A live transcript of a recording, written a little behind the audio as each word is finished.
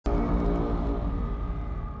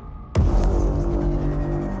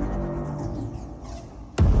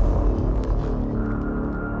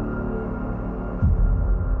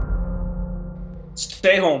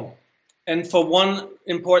stay home. And for one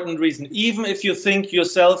important reason, even if you think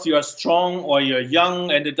yourself you are strong or you're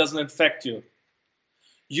young and it doesn't infect you,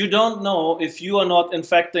 you don't know if you are not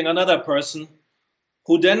infecting another person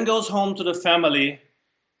who then goes home to the family,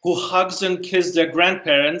 who hugs and kisses their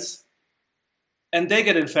grandparents, and they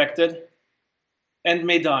get infected and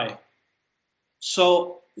may die.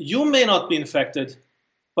 So you may not be infected,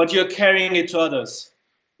 but you're carrying it to others.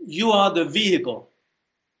 You are the vehicle.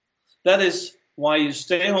 That is why you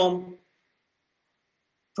stay home,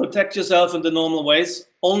 protect yourself in the normal ways,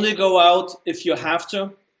 only go out if you have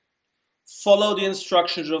to, follow the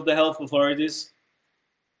instructions of the health authorities,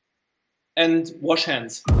 and wash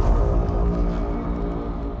hands.